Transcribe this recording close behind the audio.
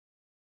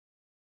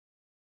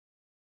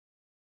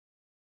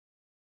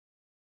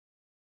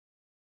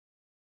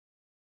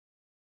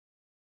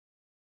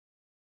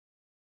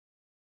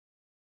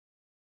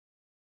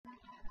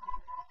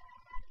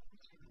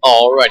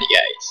Alrighty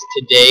guys,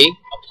 today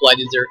Applied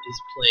Desert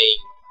is playing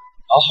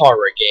a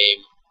horror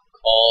game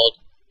called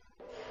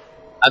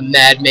A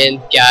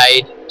Madman's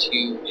Guide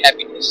to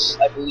Happiness,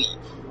 I believe.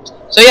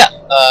 So yeah,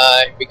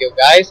 here we go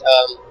guys.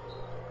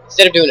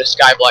 Instead of doing a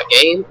Skyblock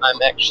game,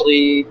 I'm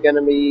actually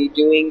gonna be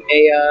doing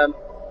a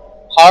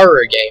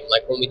horror game,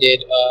 like when we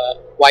did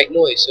White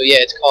Noise. So yeah,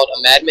 it's called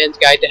A Madman's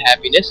Guide to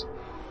Happiness.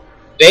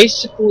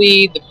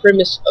 Basically, the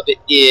premise of it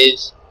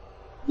is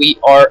we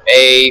are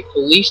a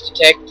police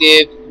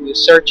detective who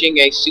is searching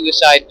a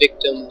suicide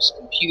victim's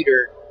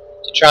computer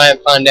to try and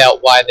find out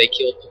why they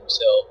killed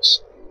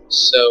themselves.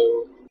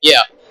 So,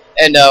 yeah.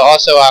 And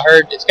also, I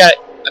heard it's got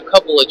a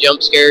couple of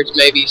jump scares,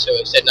 maybe, so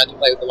it said not to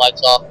play with the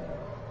lights off.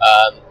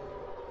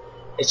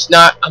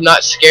 I'm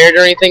not scared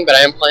or anything, but I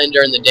am playing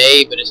during the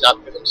day, but it's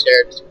not because I'm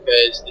scared, it's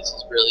because this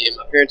is really,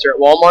 my parents are at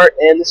Walmart,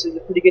 and this is a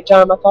pretty good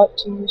time, I thought,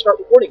 to start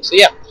recording. So,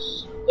 yeah,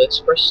 let's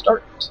press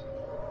start.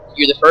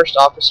 You're the first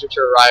officer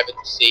to arrive at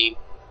the scene.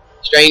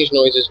 Strange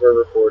noises were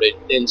reported,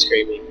 then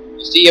screaming.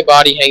 You see a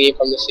body hanging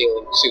from the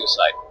ceiling.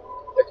 Suicide.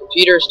 The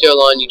computer is still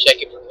on. You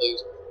check it for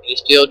clues. It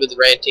is filled with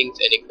rantings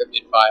and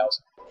encrypted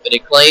files. But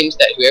it claims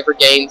that whoever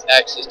gains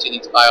access to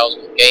these files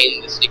will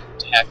gain the secret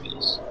to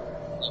happiness.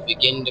 You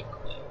begin to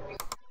click.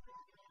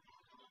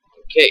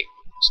 Okay.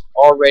 It's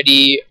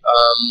already,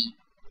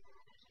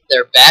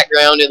 their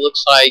background, it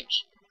looks like,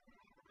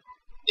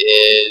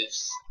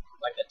 is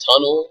like a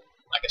tunnel.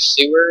 Like a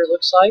sewer, it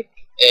looks like,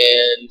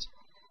 and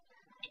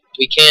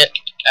we can't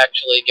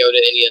actually go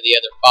to any of the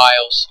other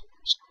files.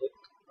 Just click,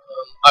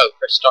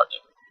 press start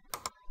now.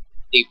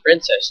 The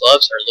princess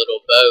loves her little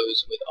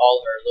bows with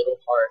all her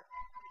little heart.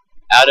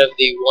 Out of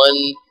the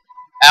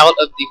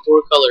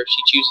 4 colors,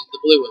 she chooses the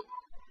blue one.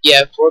 You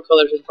have 4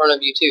 colors in front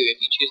of you too. If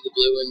you choose the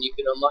blue one, you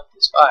can unlock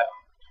this file.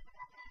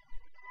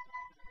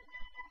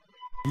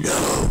 No.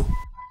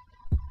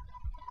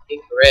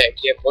 Incorrect.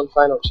 You have 1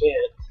 final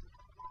chance.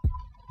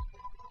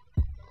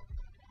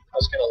 That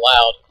was kind of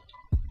loud.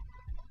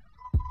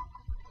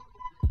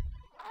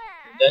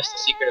 And thus, the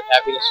secret of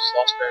happiness was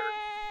lost forever.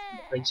 And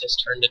the princess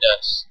turned to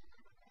dust.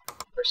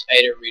 Press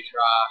A to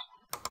retry.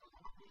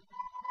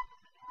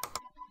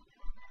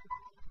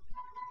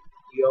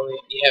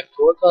 You have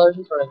 4 colors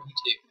in front of you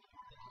too.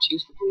 If you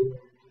choose the blue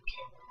one, you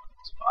can't unlock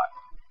this file.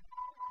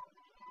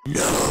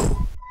 No.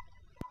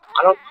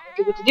 I don't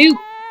know what to do.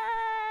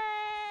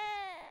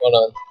 Hold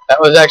on. That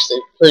was actually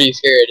pretty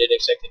scary. I didn't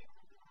expect it.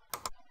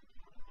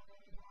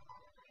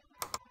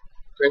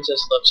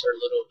 Princess loves her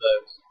little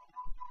bows.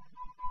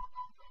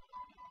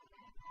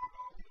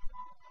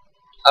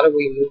 How do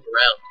we move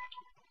around?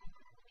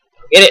 I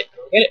don't get it. I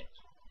don't get it.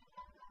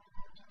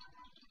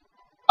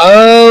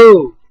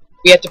 Oh!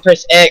 We have to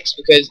press X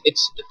because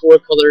it's the 4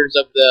 colors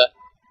of the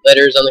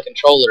letters on the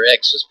controller.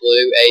 X is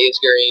blue, A is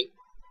green,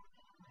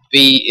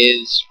 B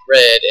is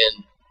red,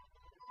 and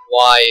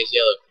Y is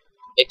yellow.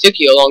 It took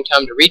you a long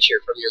time to reach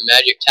here from your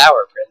magic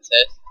tower,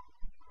 princess.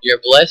 Your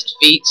blessed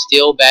feet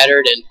still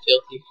battered and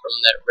filthy from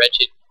that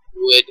wretched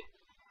wood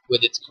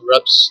with its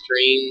corrupt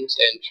streams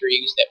and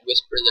trees that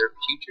whisper their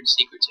putrid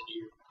secrets into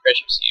your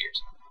precious ears.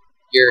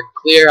 Your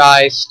clear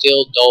eyes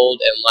still dulled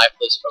and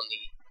lifeless from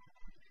the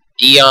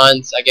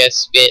eons, I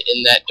guess, spent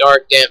in that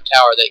dark, damp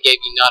tower that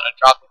gave you not a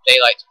drop of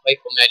daylight's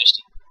playful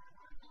majesty.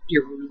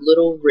 Your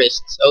little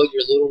wrists,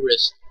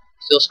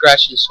 still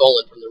scratched and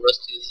swollen from the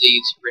rusty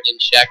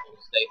disease-ridden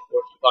shackles they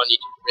forced upon you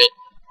to prevent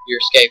your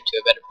escape to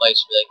a better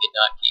place where they could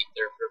not keep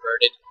their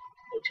perverted,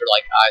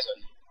 vulture-like eyes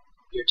on you.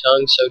 Your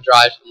tongue so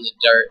dry from the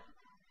dirt,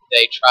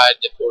 they tried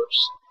to force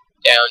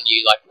down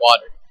you like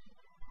water.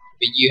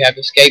 But you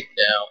have escaped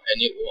now, and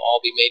it will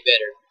all be made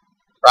better.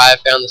 For I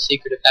have found the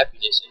secret of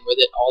happiness, and with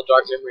it all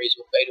dark memories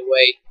will fade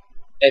away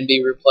and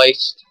be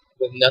replaced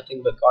with nothing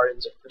but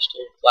gardens of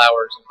crystal,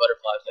 flowers, and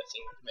butterflies that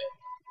sing with men.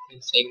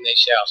 And sing they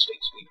shall,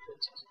 sweet, sweet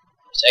princess.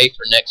 Press A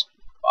for next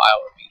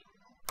file review.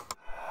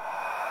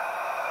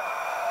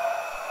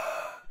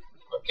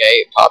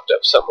 Okay, it popped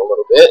up some a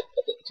little bit.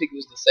 I think it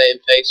was the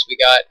same face we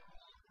got.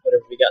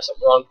 Whatever, we got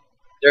something wrong.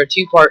 There are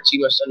 2 parts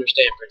you must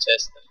understand,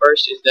 princess. The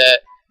first is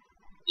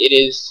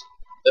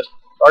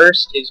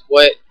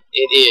what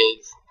it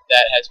is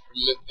that has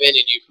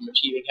prevented you from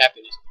achieving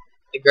happiness.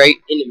 The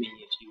great enemy,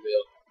 if you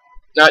will.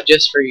 Not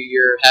just for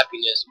your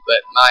happiness,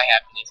 but my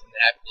happiness and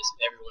the happiness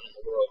of everyone in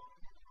the world.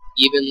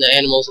 Even the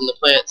animals and the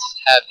plants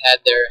have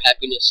had their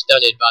happiness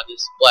stunted by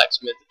this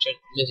blacksmith of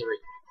misery.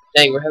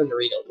 Dang, we're having to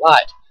read a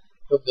lot.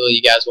 Hopefully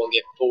you guys won't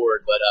get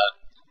bored, but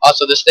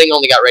also this thing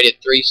only got rated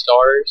 3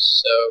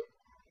 stars, so,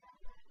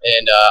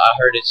 and I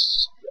heard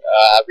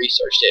I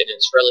researched it and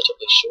it's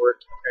relatively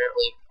short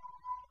apparently,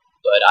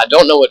 but I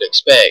don't know what to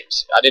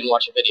expect. I didn't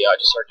watch a video, I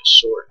just heard it's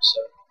short,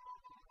 so,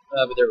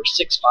 but there were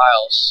 6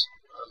 files.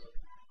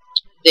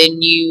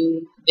 Then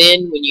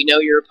when you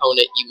know your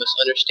opponent, you must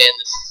understand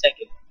the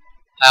second,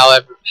 how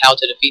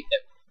to defeat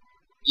them.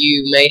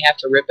 You may have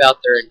to rip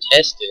out their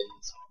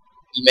intestines.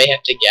 You may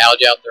have to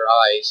gouge out their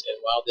eyes, and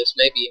while this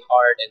may be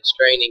hard and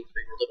straining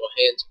for your little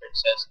hands,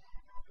 princess,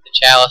 the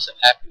chalice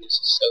of happiness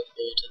is so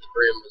full to the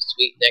brim with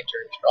sweet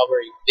nectar and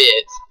strawberry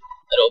bits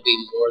that it will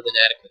be more than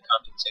adequate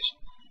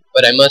compensation.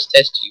 But I must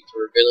test you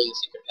for revealing the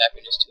secret of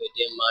happiness to a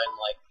dim mind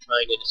like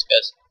trying to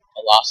discuss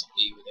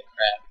philosophy with a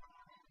crab.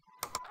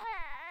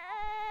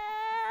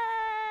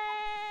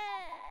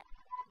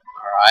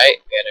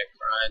 Alright, we got a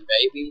crying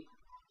baby.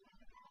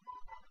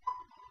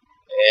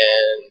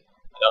 And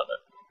I don't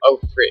know. Oh,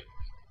 frick.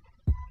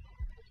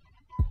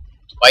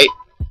 Wait.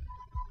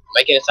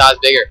 Making its size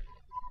bigger.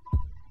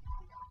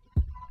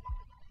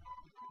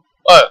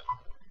 Whoa.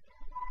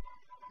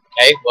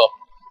 Okay, well,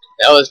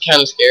 that was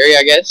kind of scary,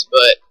 I guess,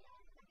 but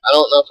I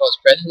don't know if I was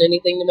pressing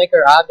anything to make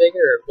her eye bigger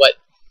or what.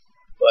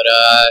 But,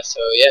 so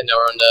yeah, now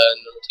we're on to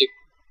number 2.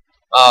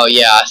 Oh,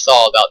 yeah, I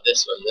saw about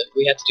this one.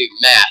 We have to do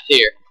math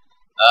here.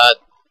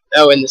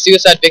 Oh, and the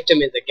suicide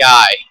victim is a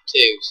guy,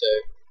 too, so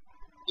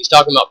he's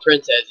talking about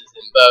princesses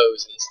and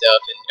bows and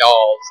stuff and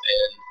dolls,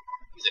 and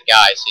he's a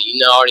guy, so you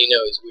already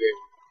know he's weird.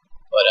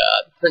 But,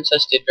 the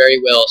princess did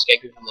very well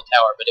escaping from the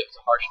tower, but it was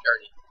a harsh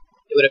journey.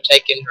 It would have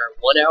taken her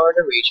 1 hour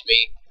to reach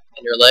me,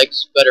 and her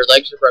legs were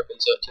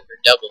broken, so it took her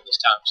double this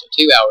time, so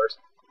 2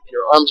 hours, and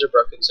her arms are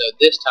broken, so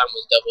this time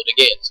was doubled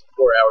again, so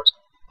 4 hours,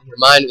 and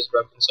her mind was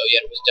broken, so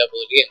yet it was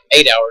doubled again,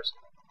 8 hours,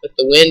 but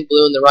the wind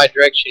blew in the right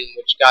direction,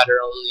 which got her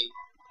only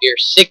here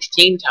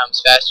 16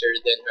 times faster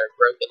than her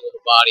broken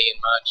little body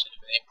and mind should have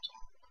been able to.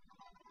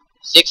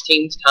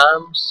 16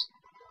 times?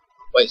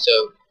 Wait,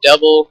 so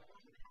double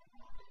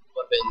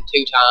would have been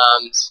 2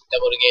 times,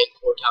 doubled again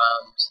 4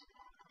 times,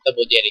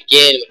 doubled yet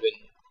again would have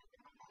been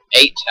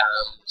 8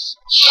 times,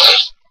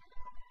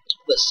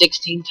 but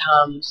 16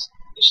 times,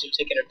 it should have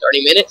taken her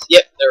 30 minutes.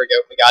 Yep, there we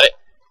go, we got it.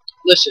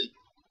 Listen,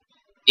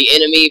 the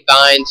enemy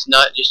binds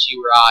not just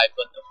you or I,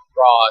 but the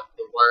frog,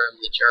 the worm,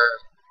 the germ,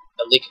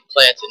 the liquid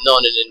plants, and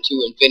on and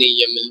into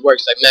infinitum, and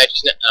works like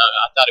magic.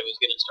 I thought it was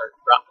going to start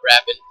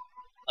rapping,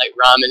 like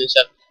rhyming and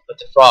stuff, but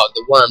the frog,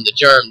 the worm, the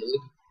germ, the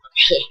liquid,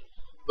 okay,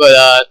 but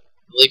the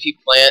leafy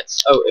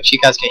plants, oh, if you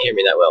guys can't hear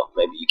me that well,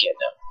 maybe you can't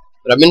now,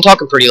 but I've been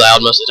talking pretty loud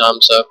most of the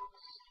time, so,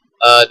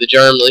 the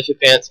germ, the leafy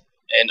plants,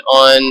 and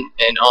on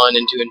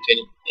into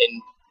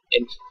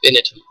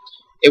infinitum.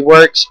 It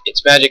works,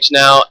 it's magics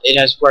now, it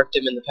has worked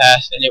them in the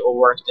past, and it will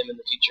work them in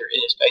the future. It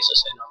is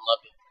faceless and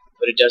unloving,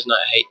 but it does not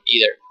hate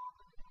either.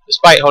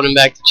 Despite holding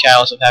back the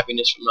chalice of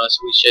happiness from us,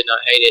 we should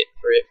not hate it,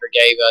 for it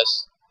gave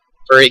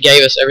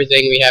us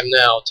everything we have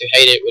now. To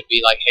hate it would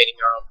be like hating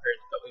our own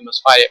parents, but we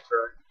must fight it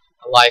for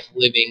a life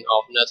living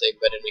off nothing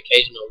but an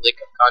occasional lick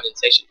of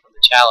condensation from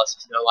the chalice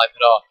is no life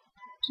at all.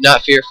 Do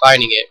not fear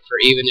fighting it, for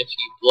even if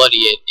you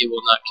bloody it, it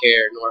will not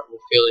care, nor it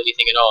will feel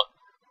anything at all.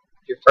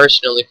 Your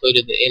first and only clue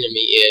to the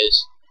enemy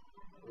is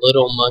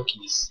little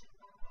monkeys.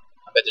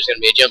 I bet there's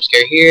going to be a jump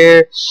scare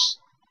here.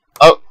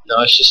 Oh,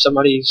 no, it's just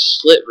somebody's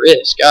slit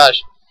wrist.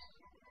 Gosh.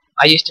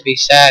 I used to be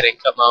sad and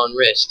cut my own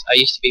wrist. I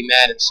used to be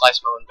mad and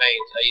sliced my own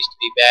veins. I used to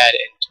be bad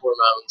and tore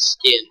my own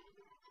skin.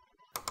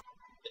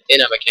 But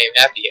then I became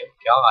happy. Oh,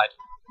 God.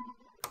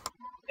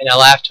 And I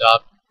laughed till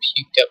I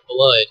puked up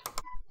blood.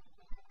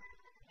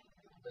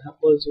 That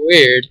was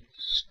weird.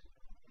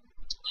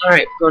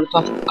 Alright, we're going to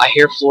pop. I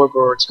hear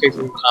floorboards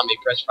creeping from comedy.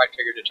 Press right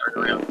trigger to turn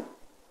around.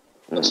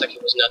 Looks like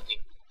it was nothing.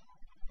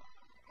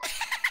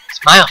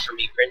 Smile for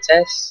me,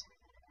 princess.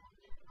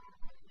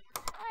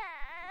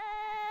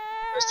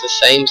 It's the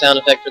same sound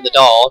effect for the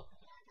doll.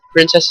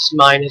 Princess's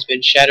mind has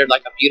been shattered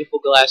like a beautiful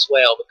glass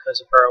whale because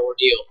of her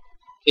ordeal.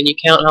 Can you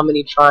count how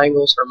many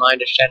triangles her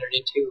mind is shattered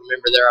into?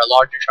 Remember, there are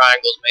larger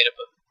triangles made up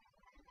of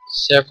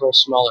several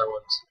smaller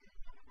ones.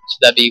 So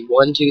that'd be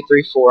 1, 2,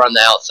 3, 4 on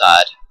the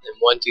outside. Then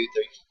 1, 2,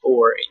 3,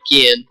 4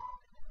 again.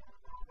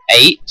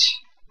 8.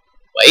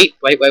 Wait.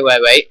 9,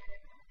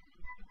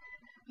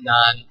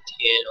 10, 11,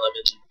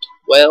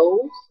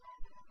 12.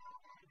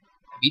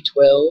 Maybe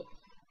 12.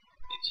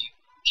 If you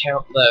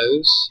count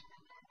those.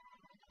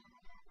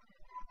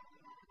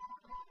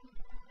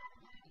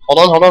 Hold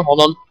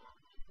on.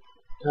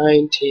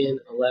 9, 10,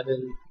 11,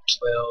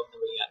 12,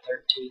 then we got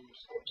 13,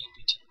 14,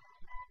 15.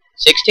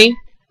 16?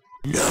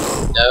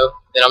 No.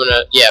 Then I'm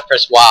gonna,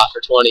 press Y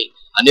for 20.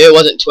 I knew it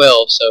wasn't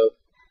 12, so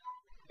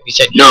if you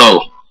said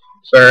no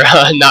for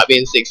not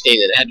being 16,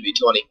 then it had to be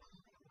 20.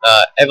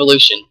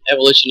 Evolution.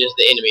 Evolution is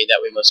the enemy that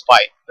we must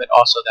fight, but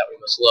also that we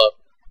must love,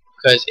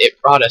 because it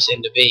brought us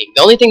into being.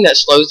 The only thing that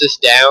slows this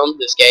down,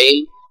 this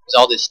game, is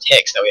all this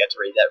text that we have to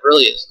read. That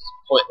really is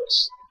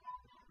pointless,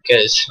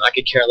 because I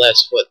could care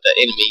less what the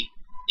enemy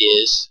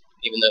is,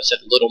 even though it said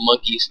little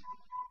monkeys.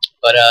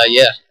 But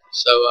yeah,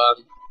 so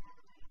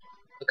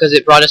because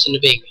it brought us into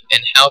being,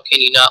 and how can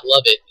you not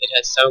love it? It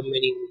has so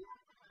many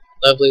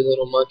lovely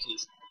little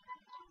monkeys.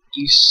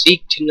 You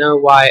seek to know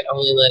why it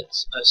only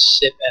lets us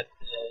sip at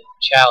the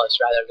chalice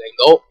rather than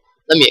gulp.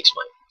 Let me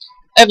explain.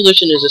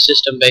 Evolution is a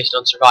system based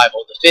on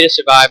survival. The fittest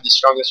survive, the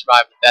strongest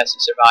survive, the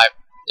fastest survive,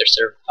 the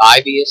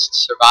surviviest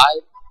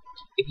survive.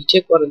 If you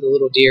took one of the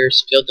little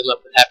deers, filled them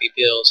up with happy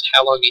pills,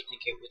 how long do you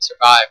think it would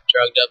survive,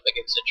 drugged up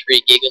against a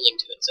tree, giggling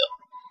to itself?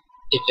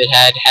 If it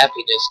had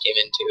happiness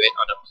given to it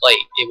on a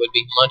plate, it would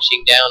be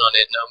munching down on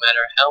it no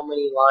matter how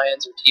many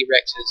lions or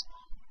T-Rexes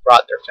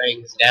brought their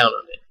fangs down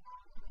on it.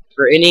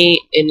 For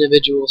any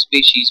individual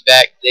species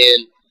back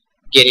then,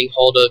 Getting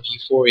hold of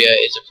euphoria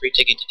is a free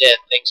ticket to death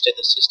thanks to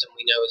the system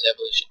we know as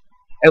evolution.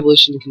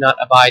 Evolution cannot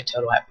abide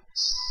total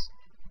happiness.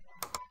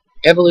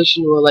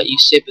 Evolution will let you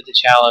sip at the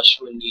chalice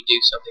when you do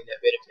something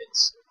that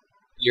benefits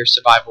your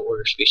survival or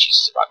your species'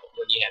 survival.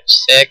 When you have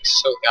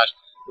sex, oh gosh,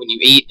 when you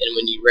eat, and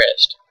when you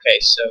rest. Okay,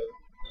 so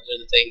those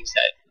are the things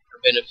that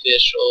are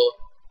beneficial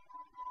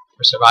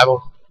for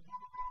survival.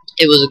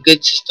 It was a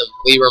good system.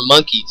 We were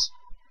monkeys.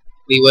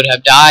 We would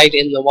have died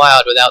in the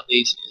wild without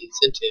these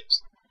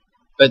incentives.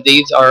 But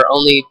these are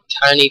only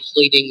tiny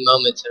fleeting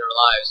moments in our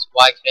lives.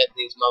 Why can't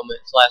these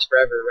moments last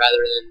forever rather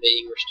than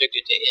being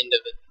restricted to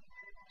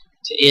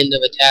end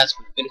of a task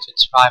which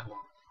benefits survival?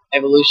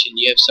 Evolution,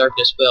 you have served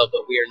us well,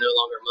 but we are no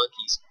longer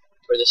monkeys.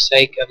 For the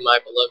sake of my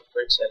beloved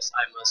princess,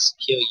 I must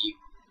kill you.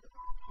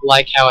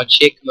 Like how a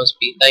chick must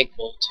be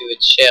thankful to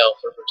its shell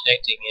for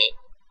protecting it,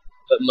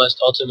 but must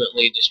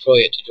ultimately destroy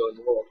it to join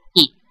the world.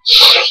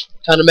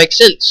 Kind of makes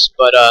sense,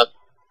 but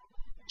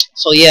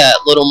so yeah,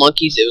 little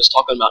monkeys, it was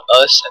talking about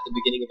us at the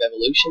beginning of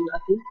evolution, I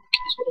think,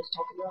 is what it's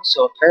talking about.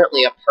 So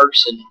apparently a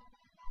person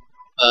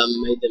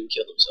made them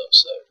kill themselves,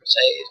 so per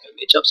se, it's going to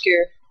be a jump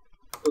scare.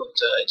 Oh,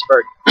 it's a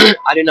bird.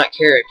 I do not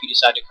care if you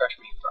decide to crush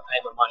me, for I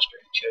am a monster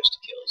who chose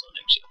to kill his own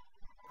eggshell.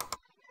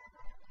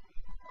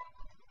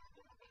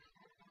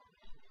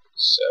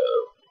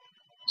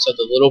 So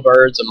the little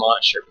bird's a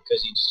monster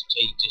because he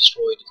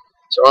destroyed.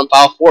 So we're on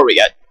file 4, we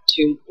got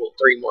 3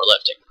 more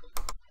left technically.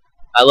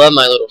 I love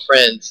my little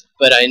friends,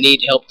 but I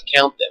need help to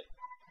count them.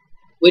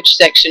 Which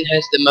section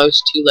has the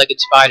most two-legged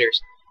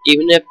spiders?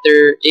 Even if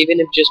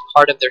just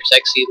part of their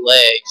sexy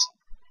legs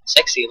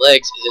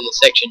is in the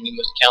section, you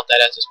must count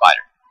that as a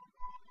spider.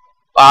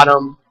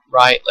 Bottom,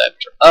 right,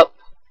 left, or up.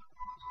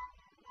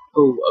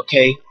 Ooh,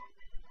 okay.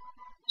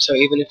 So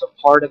even if a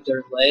part of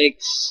their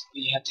legs,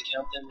 you have to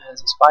count them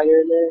as a spider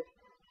in there.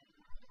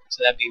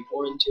 So that'd be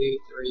 1, 2,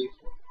 3,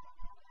 4,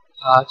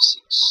 5,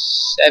 6,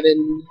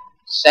 7.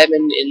 7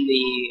 in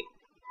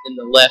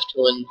the left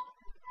one.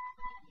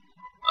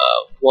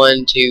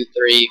 1, 2,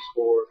 3,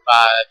 4,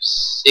 5,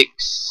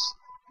 6.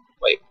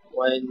 Wait,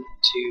 1, 2,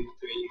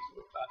 3,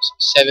 4, 5,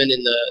 6, 7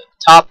 in the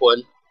top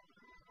one.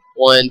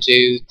 1,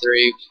 2,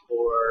 3,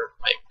 4.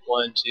 Wait,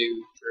 1,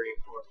 2, 3,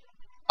 4,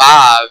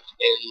 5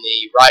 in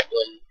the right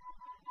one.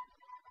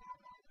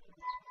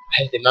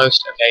 I have the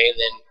most. Okay, and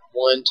then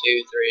 1, 2,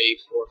 3,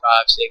 4,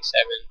 5, 6,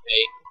 7,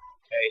 8.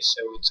 Okay,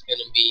 so it's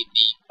gonna be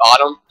the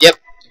bottom. Yep.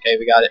 Okay,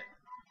 we got it.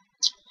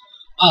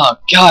 Oh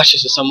gosh,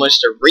 this is so much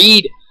to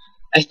read.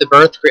 As the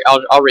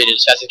I'll read it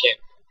as fast as I can.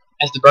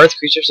 As the birth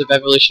creatures of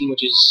evolution,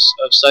 which is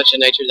of such a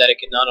nature that it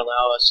cannot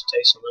allow us to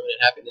taste unlimited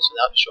happiness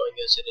without destroying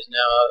us, it is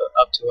now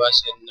up to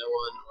us and no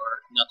one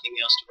or nothing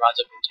else to rise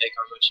up and take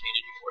our much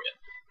needed euphoria.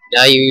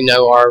 Now you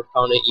know our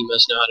opponent, you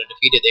must know how to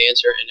defeat it. The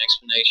answer and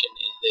explanation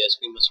is this: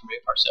 we must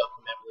remove ourselves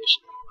from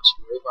evolution. We must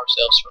remove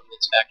ourselves from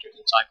its factors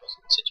and cycles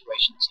and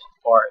situations and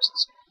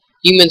forests.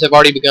 Humans have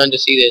already begun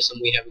to see this, and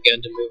we have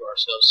begun to move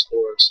ourselves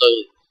forward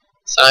slowly.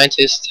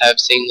 Scientists have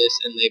seen this,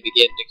 and they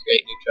begin to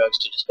create new drugs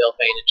to dispel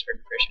pain and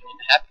turn depression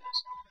into happiness.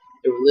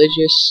 The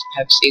religious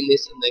have seen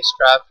this, and they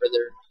strive for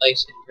their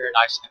place in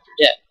paradise after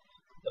death.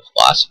 The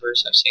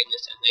philosophers have seen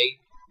this, and they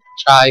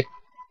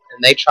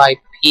try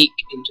to peek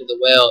into the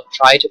well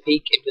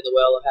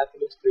of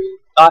happiness through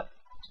thought.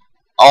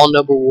 All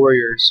noble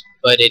warriors,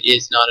 but it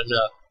is not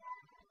enough.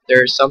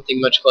 There is something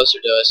much closer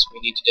to us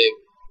we need to do.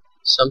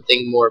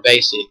 Something more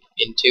basic,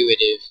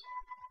 intuitive,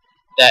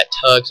 that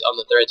tugs on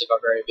the threads of our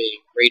very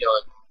being. Read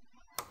on.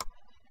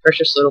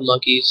 Precious little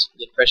monkeys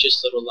live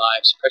precious little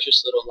lives.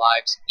 Precious little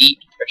lives eat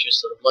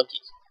precious little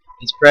monkeys.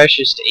 It's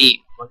precious to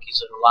eat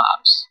monkeys' little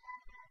lives.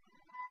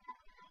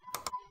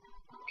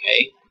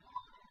 Okay.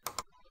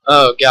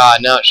 Oh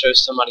god, now it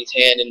shows somebody's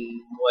hand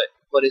and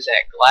what is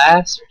that,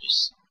 glass? Or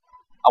just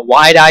a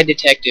wide-eyed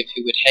detective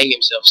who would hang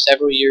himself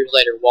several years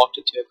later walked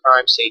into a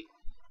crime scene.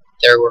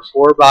 There were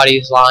 4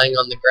 bodies lying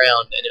on the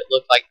ground, and it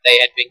looked like they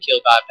had been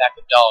killed by a pack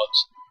of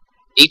dogs.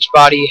 Each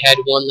body had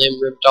 1 limb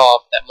ripped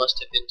off that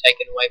must have been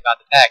taken away by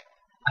the pack.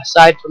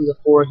 Aside from the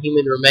 4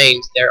 human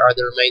remains, there are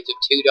the remains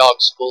of 2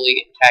 dogs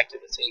fully intact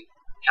at the scene.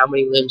 How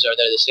many limbs are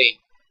there at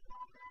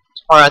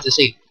the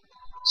scene?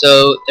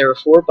 So there were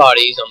 4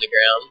 bodies on the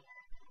ground.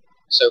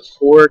 So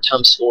 4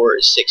 times 4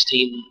 is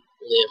 16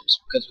 limbs,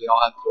 because we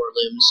all have 4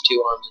 limbs,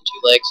 2 arms, and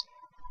 2 legs.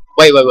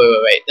 Wait.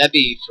 That'd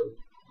be for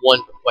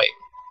 1. Wait.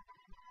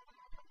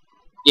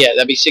 Yeah,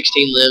 that'd be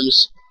 16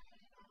 limbs.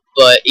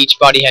 But each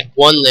body had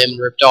 1 limb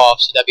ripped off,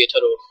 so that'd be a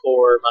total of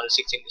 4 minus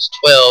 16 is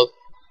 12.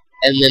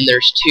 And then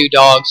there's 2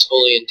 dogs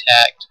fully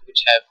intact,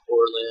 which have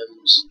 4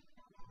 limbs.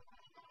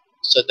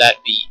 So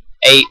that'd be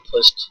 8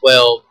 plus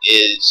 12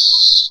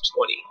 is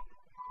 20.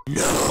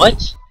 No.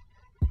 What?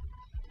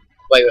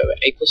 Wait.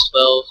 8 plus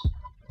 12.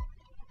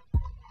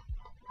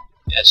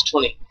 That's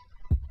 20.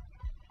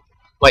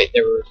 Wait,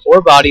 there were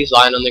 4 bodies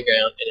lying on the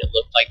ground, and it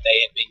looked like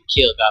they had been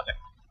killed by them.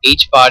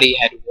 Each body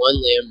had 1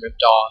 limb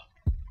ripped off.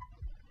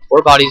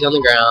 4 bodies on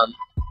the ground.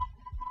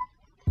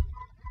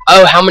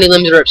 Oh, how many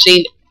limbs are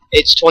seen?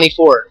 It's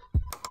 24.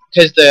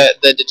 Because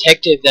the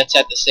detective that's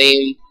at the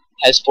scene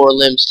has 4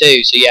 limbs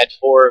too, so you had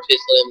 4 of his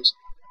limbs.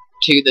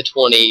 to the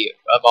 20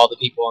 of all the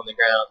people on the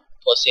ground,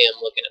 plus him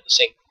looking at the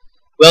scene.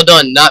 Well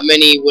done. Not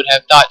many would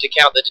have thought to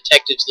count the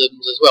detective's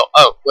limbs as well.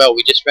 Oh, well,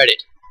 we just read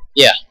it.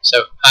 Yeah,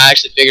 so I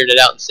actually figured it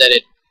out and said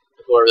it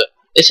before. But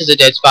this is a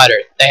dead spider.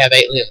 They have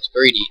 8 limbs,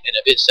 greedy, and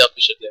a bit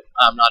selfish of them.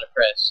 I'm not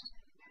impressed.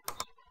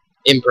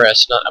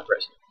 Impressed, not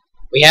oppressed.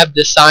 We have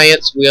the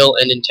science, will,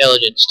 and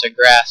intelligence to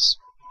grasp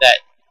that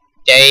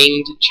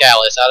danged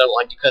chalice. I don't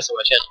like to cuss on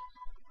my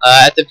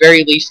channel. At the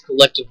very least,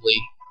 collectively.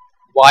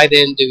 Why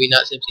then do we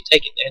not simply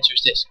take it? The answer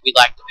is this: we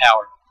lack the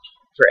power.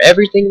 For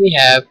everything we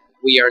have,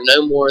 we are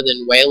no more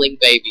than wailing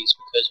babies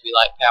because we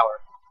lack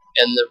power.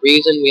 And the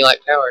reason we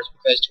lack power is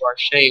because to our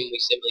shame we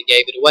simply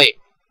gave it away.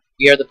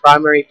 We are the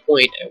primary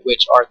point at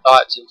which our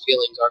thoughts and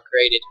feelings are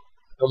created,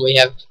 and we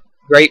have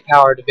great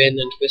power to bend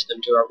and twist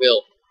them to our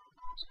will.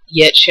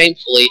 Yet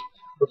shamefully,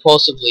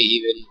 repulsively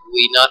even,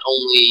 we not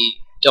only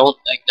don't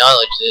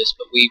acknowledge this,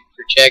 but we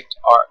project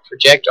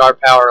our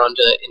power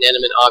onto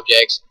inanimate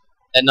objects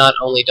that not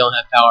only don't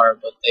have power,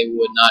 but they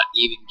would not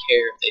even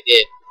care if they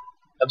did.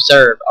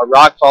 Observe, a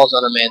rock falls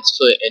on a man's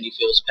foot and he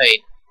feels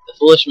pain. The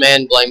foolish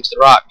man blames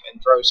the rock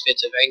and throws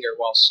fits of anger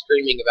while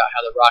screaming about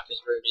how the rock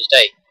has ruined his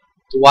day.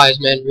 The wise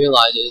man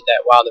realizes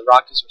that while the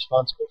rock is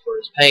responsible for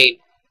his pain,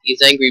 he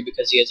is angry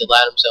because he has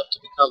allowed himself to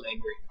become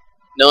angry.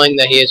 Knowing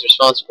that he is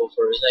responsible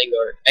for his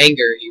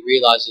anger, he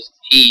realizes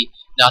that he,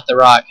 not the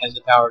rock, has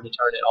the power to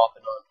turn it off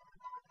and on.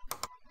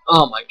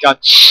 Oh my god.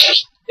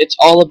 It's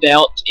all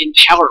about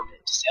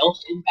empowerment.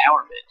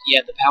 Self-empowerment. You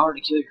have the power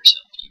to kill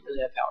yourself. You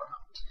really have power.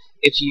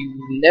 If you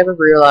never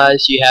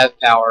realize you have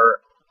power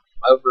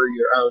over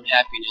your own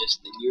happiness,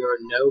 then you are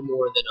no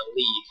more than a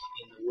leaf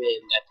in the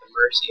wind at the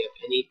mercy of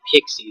any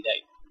pixie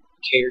that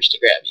cares to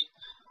grab you.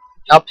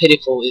 How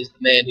pitiful is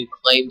the man who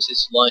claims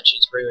his lunch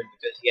is ruined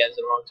because he has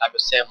the wrong type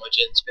of sandwich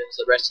and spends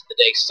the rest of the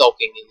day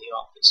sulking in the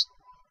office.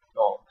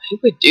 Oh, who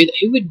would do that?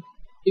 Who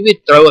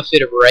would throw a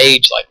fit of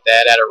rage like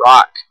that at a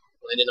rock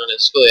landing on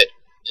his foot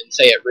and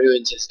say it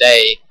ruins his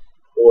day,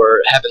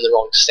 or having the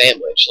wrong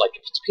sandwich? Like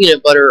if it's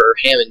peanut butter or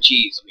ham and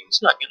cheese, I mean,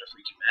 it's not gonna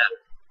freaking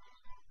matter.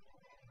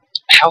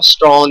 How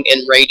strong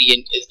and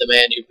radiant is the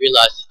man who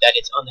realizes that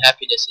his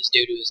unhappiness is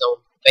due to his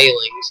own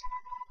failings,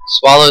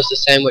 swallows the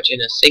sandwich in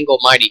a single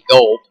mighty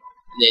gulp,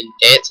 and then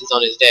dances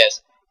on his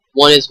desk.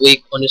 One is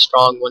weak, one is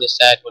strong, one is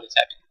sad, one is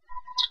happy.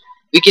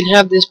 We can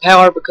have this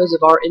power because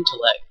of our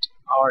intellect.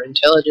 Our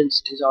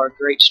intelligence is our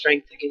great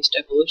strength against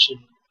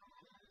evolution.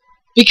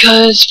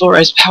 Because, for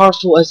as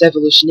powerful as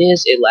evolution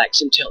is, it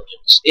lacks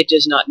intelligence. It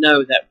does not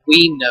know that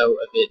we know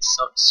of its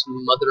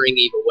smothering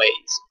evil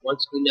ways.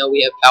 Once we know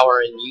we have power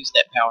and use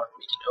that power,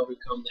 we can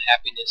overcome the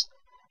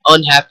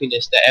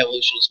unhappiness that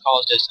evolution has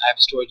caused us. I have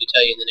a story to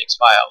tell you in the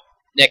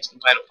next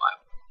and final file.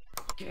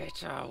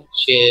 Get out.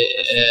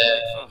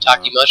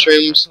 Taki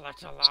mushrooms,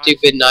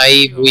 stupid,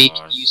 naive, weak,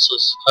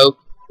 useless, hope.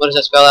 What does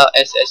that spell out?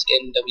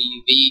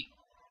 SSNWV.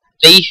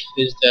 Thief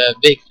is the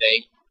big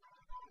thing.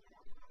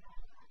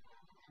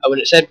 Oh, when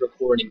it said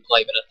recording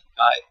play, but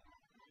I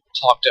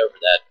talked over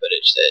that, but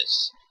it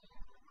says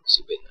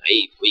stupid,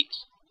 naive, weak,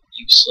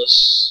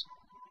 useless,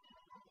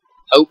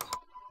 hope.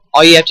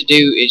 All you have to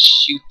do is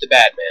shoot the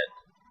bad man.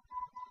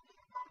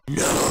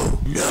 No.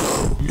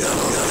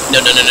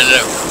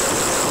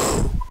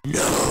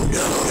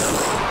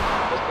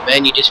 Was the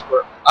man you just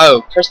were?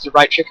 Oh, press the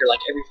right trigger like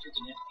every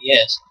freaking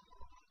FPS.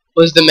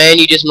 Was the man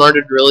you just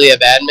murdered really a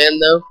bad man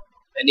though?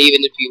 And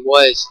even if he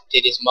was,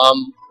 did his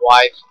mom,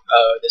 wife?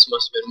 This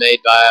must have been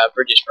made by a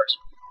British person.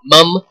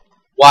 Mum,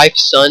 wife,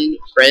 son,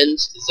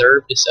 friends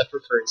deserve to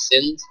suffer for his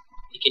sins.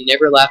 He can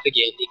never laugh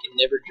again. He can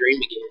never dream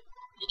again.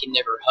 He can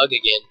never hug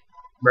again.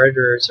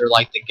 Murderers are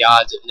like the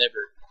gods of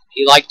never.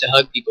 He liked to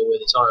hug people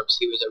with his arms.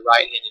 He was a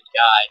right-handed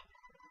guy.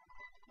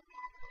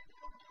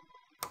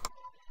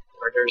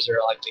 Murderers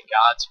are like the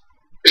gods.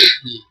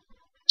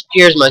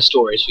 Here's my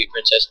story, sweet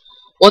princess.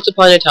 Once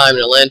upon a time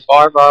in a land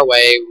far, far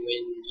away,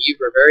 when you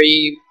were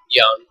very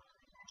young,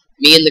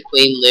 me and the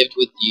queen lived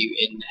with you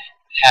in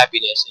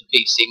happiness and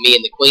peace. See, me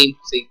and the queen,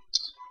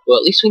 well,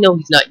 at least we know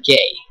he's not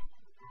gay,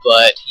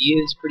 but he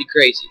is pretty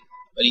crazy.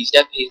 But he's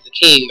the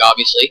king,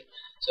 obviously,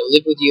 so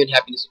live with you in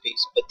happiness and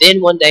peace. But then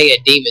one day a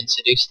demon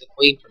seduced the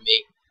queen from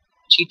me.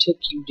 She took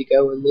you to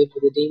go and live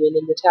with a demon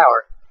in the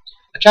tower.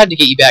 I tried to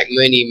get you back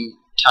many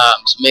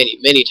times,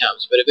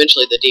 but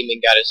eventually the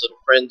demon got his little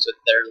friends with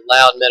their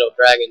loud metal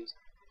dragons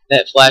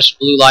that flashed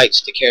blue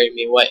lights to carry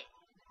me away.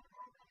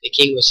 The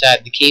king was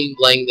sad. The king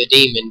blamed the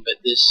demon, but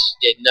this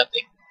did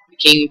nothing. The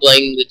king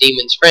blamed the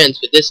demon's friends,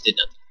 but this did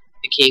nothing.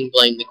 The king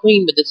blamed the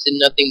queen, but this did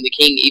nothing. The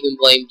king even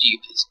blamed you.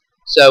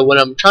 So what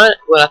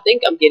I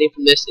think I'm getting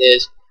from this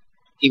is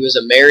he was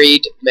a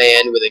married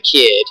man with a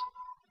kid,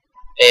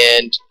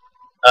 and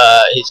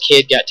his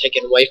kid got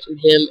taken away from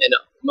him. And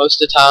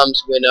most of the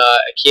times when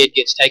a kid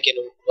gets taken,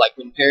 like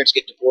when parents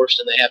get divorced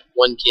and they have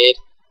one kid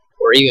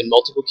or even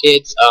multiple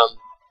kids,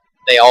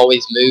 they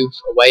always move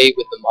away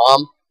with the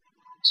mom.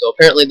 So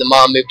apparently the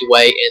mom moved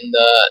away, and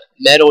the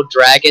metal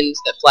dragons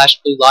that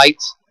flashed blue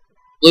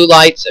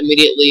lights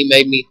immediately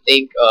made me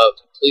think of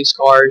police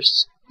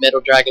cars.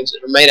 Metal dragons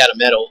that are made out of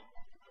metal.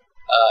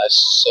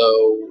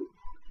 So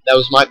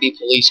those might be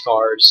police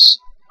cars.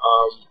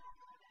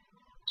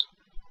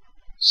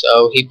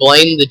 So he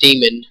blamed the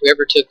demon,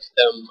 whoever took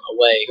them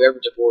away, whoever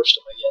divorced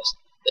them, I guess.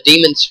 The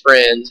demon's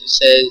friends, it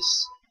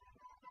says,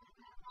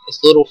 his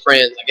little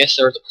friends, I guess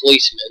there was a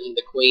policeman,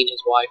 the queen,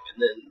 his wife,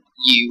 and then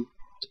you.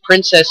 The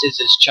princess is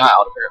his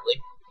child, apparently.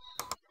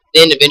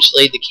 Then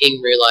eventually the king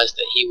realized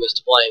that he was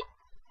to blame.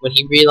 When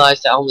he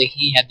realized that only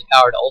he had the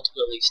power to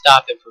ultimately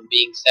stop him from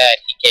being sad,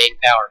 he gained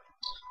power.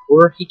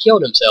 Or he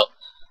killed himself.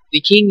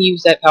 The king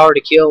used that power to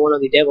kill one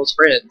of the devil's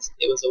friends.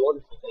 It was a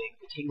wonderful thing.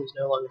 The king was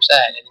no longer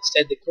sad, and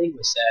instead the queen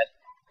was sad.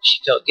 She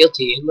felt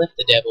guilty and left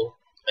the devil,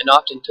 and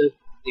often took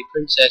the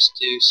princess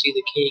to see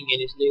the king in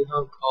his new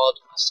home called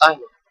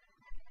Asylum.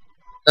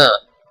 Huh.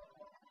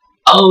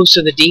 Oh,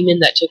 so the demon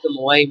that took him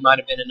away might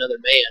have been another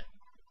man.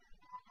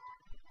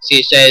 See,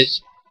 it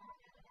says,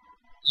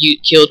 you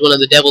killed one of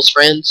the devil's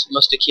friends,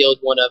 must have killed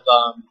one of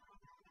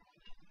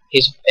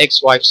his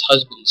ex-wife's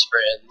husband's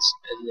friends,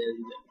 and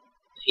then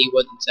he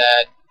wasn't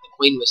sad, the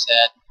queen was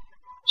sad.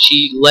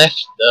 She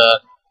left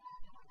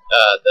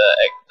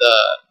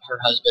her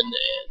husband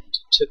and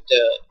took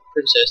the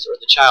princess, or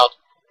the child,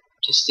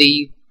 to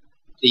see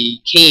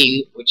the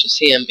king, which is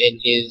him, in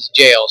his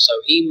jail.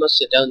 So he must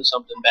have done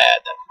something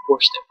bad that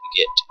forced him to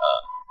get,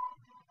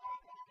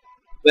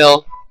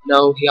 well,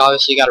 no, he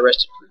obviously got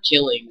arrested for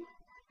killing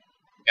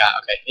the guy.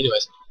 Okay,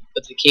 anyways.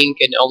 But the king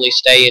could only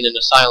stay in an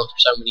asylum for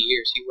so many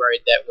years. He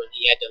worried that when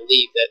he had to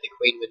leave, that the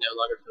queen would no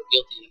longer feel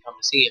guilty and come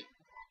to see him.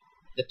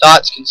 The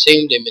thoughts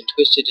consumed him and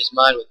twisted his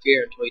mind with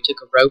fear until he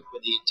took a rope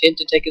with the intent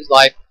to take his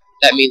life.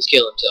 That means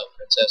kill himself,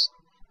 princess.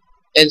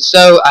 And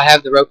so I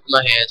have the rope in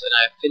my hands, and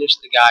I have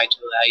finished the guide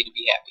to allow you to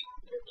be happy.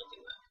 There's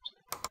nothing left.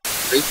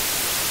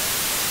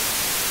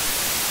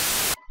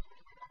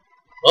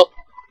 Well,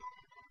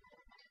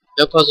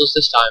 no puzzles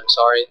this time,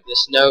 sorry.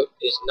 This note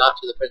is not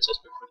for the princess,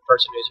 but for the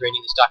person who is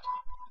reading this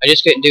document. I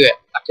just couldn't do it.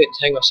 I couldn't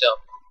hang myself.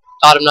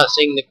 Thought of not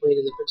seeing the queen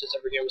and the princess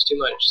ever again was too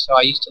much, so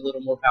I used a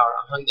little more power.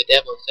 I hung the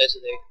devil instead, so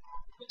they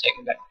would take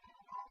me back.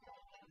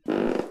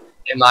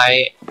 And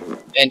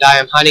I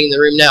am hiding in the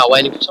room now,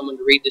 waiting for someone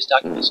to read this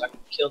document so I can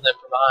kill them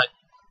from behind,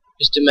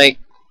 just to make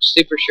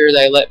super sure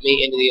they let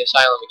me into the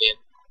asylum again.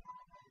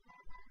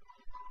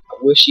 I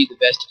wish you the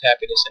best of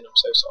happiness, and I'm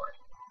so sorry.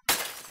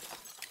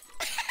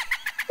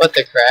 What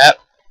the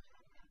crap?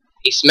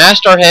 He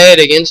smashed our head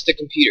against the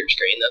computer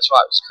screen, that's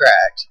why it was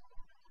cracked.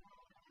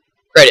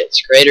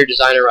 Credits: creator,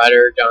 designer,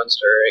 writer, John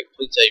Sturrock.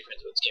 Please tell your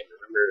friends about this game.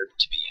 Remember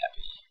to be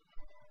happy.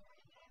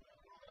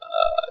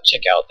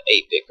 Check out the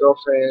 8-Bit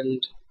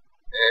Girlfriend.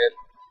 And,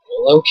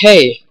 well,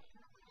 okay.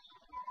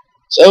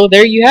 So,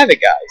 there you have it,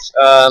 guys.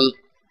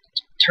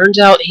 Turns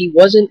out he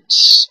wasn't,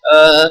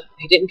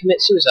 he didn't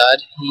commit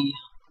suicide.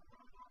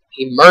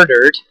 He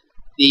murdered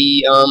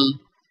the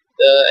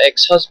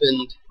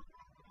ex-husband,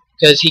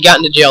 because he got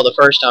into jail the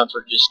first time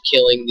for just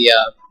killing the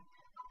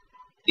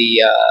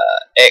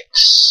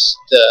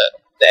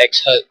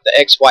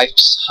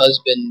ex-wife's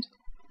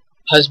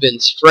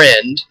husband's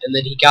friend, and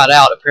then he got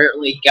out.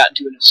 Apparently, he got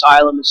into an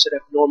asylum instead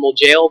of normal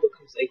jail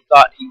because they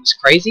thought he was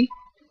crazy,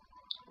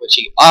 which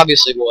he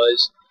obviously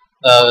was.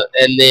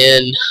 And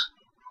then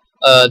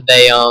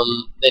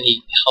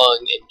he hung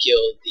and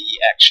killed the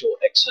actual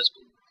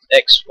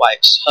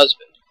ex-wife's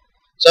husband.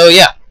 So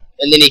yeah,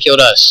 and then he killed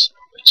us,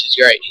 which is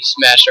great. He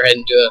smashed our head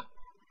into a.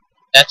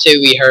 That's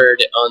who we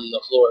heard on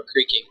the floor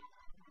creaking.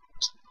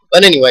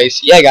 But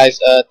anyways, yeah, guys,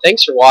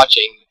 thanks for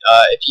watching.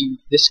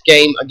 This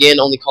game, again,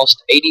 only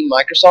cost 80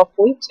 Microsoft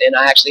points, and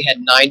I actually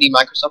had 90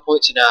 Microsoft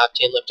points, and now I have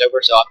 10 left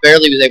over, so I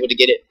barely was able to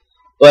get it.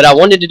 But I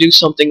wanted to do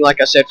something, like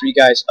I said, for you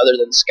guys other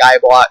than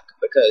Skyblock,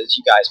 because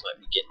you guys might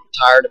be getting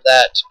tired of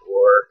that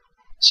or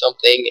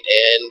something,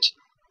 and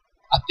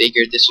I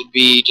figured this would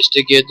be just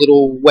a good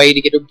little way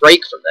to get a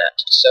break from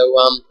that. So,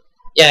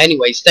 yeah,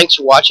 anyways, thanks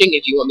for watching.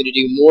 If you want me to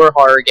do more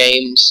horror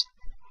games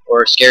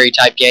or scary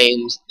type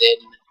games,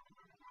 then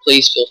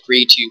please feel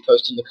free to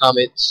post in the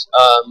comments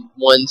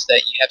ones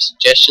that you have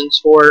suggestions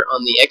for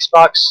on the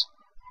Xbox.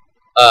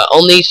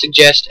 Only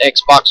suggest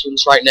Xbox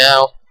ones right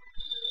now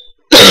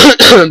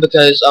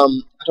because I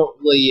don't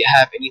really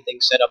have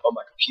anything set up on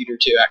my computer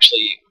to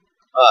actually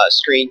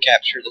screen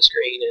capture the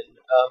screen and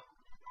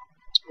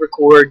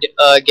record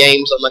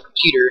games on my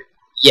computer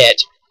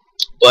yet.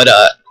 But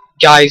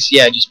guys,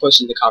 yeah, just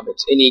post in the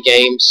comments any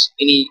games,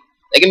 they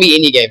can be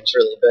any games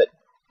really, but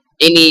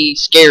any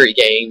scary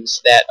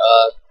games that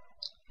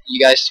you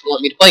guys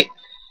want me to play.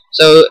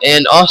 So,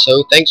 and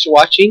also, thanks for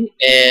watching,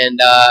 and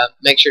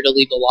make sure to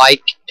leave a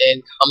like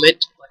and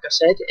comment, like I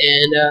said,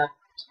 and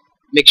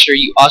make sure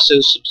you also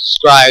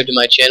subscribe to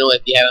my channel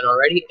if you haven't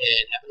already,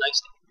 and have a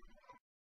nice day.